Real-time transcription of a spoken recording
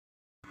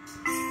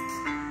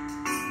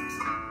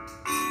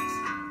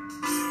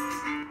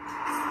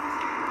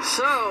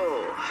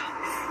So,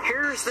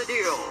 here's the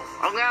deal.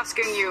 I'm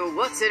asking you,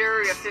 what's at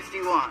Area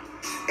 51?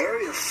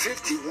 Area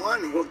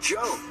 51? Well,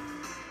 Joe,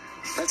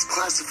 that's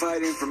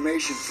classified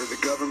information for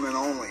the government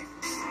only.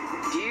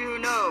 Do you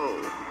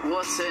know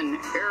what's in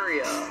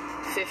Area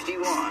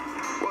 51?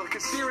 Well,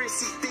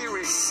 conspiracy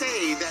theorists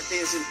say that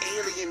there's an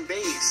alien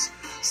base,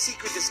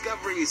 secret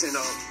discoveries, and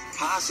a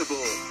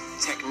possible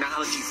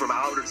technology from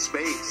outer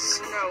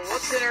space. No,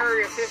 what's in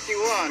Area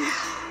 51?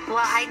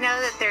 Well, I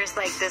know that there's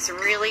like this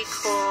really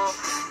cool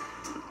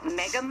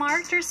Mega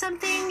Mart or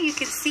something. You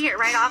can see it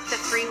right off the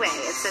freeway.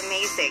 It's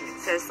amazing. It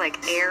says like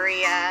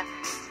Area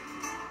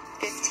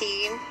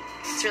 15.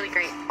 It's really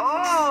great.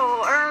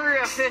 Oh,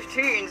 Area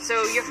 15.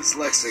 So you're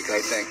Dyslexic, I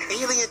think.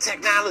 Alien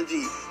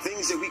technology,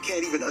 things that we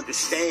can't even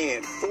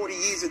understand. 40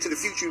 years into the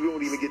future, we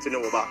won't even get to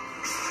know about.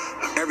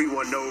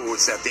 Everyone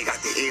knows that they got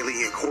the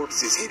alien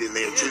corpses hidden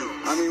there too.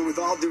 I mean, with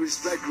all due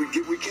respect, we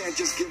can't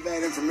just give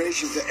that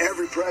information to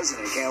every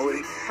president, can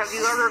we? Have you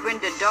ever been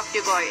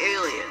abducted by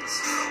aliens?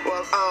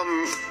 Well,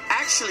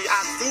 actually, I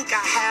think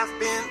I have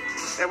been.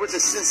 There was a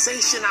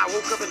sensation. I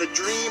woke up in a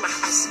dream.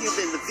 I see them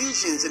in the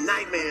visions and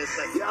nightmares.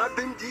 Yeah, I've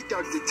been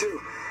deducted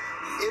too.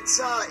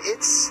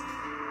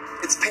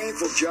 It's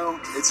painful, Joe.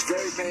 It's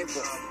very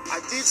painful. I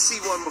did see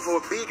one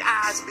before. Big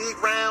eyes, big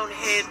round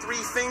head, 3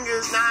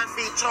 fingers, 9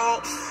 feet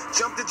tall.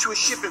 Jumped into a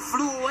ship and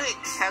flew away.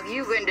 Have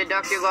you been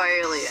abducted by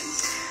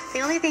aliens?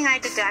 The only thing I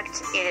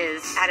deduct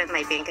is out of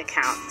my bank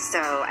account, so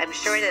I'm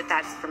sure that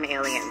that's from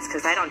aliens,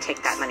 because I don't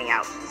take that money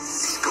out.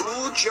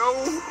 Cool,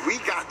 Joe. We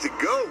got to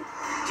go.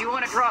 Do you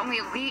want to drop me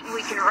a beat and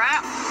we can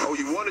rap? Oh,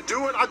 you want to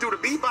do it? I'll do the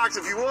beatbox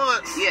if you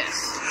want.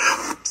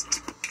 Yes.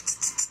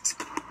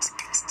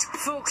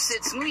 Folks,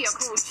 it's me, I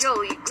call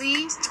Joey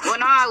Lee.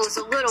 When I was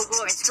a little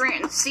boy in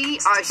Scranton, see,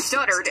 I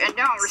stuttered, and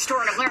now I'm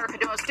restoring America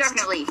most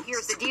definitely.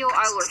 Here's the deal,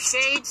 I wear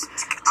shades,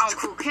 I'm a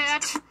cool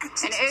cat,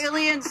 and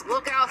aliens,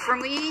 look out for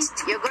me.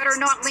 You better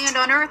not land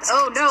on Earth.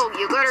 Oh no,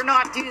 you better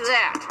not do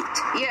that.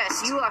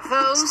 Yes,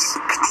 UFOs,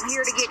 I'm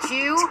here to get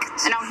you,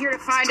 and I'm here to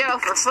find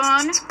out for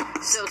fun.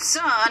 So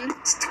son,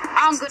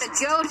 I'm gonna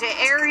go to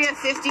Area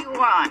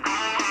 51.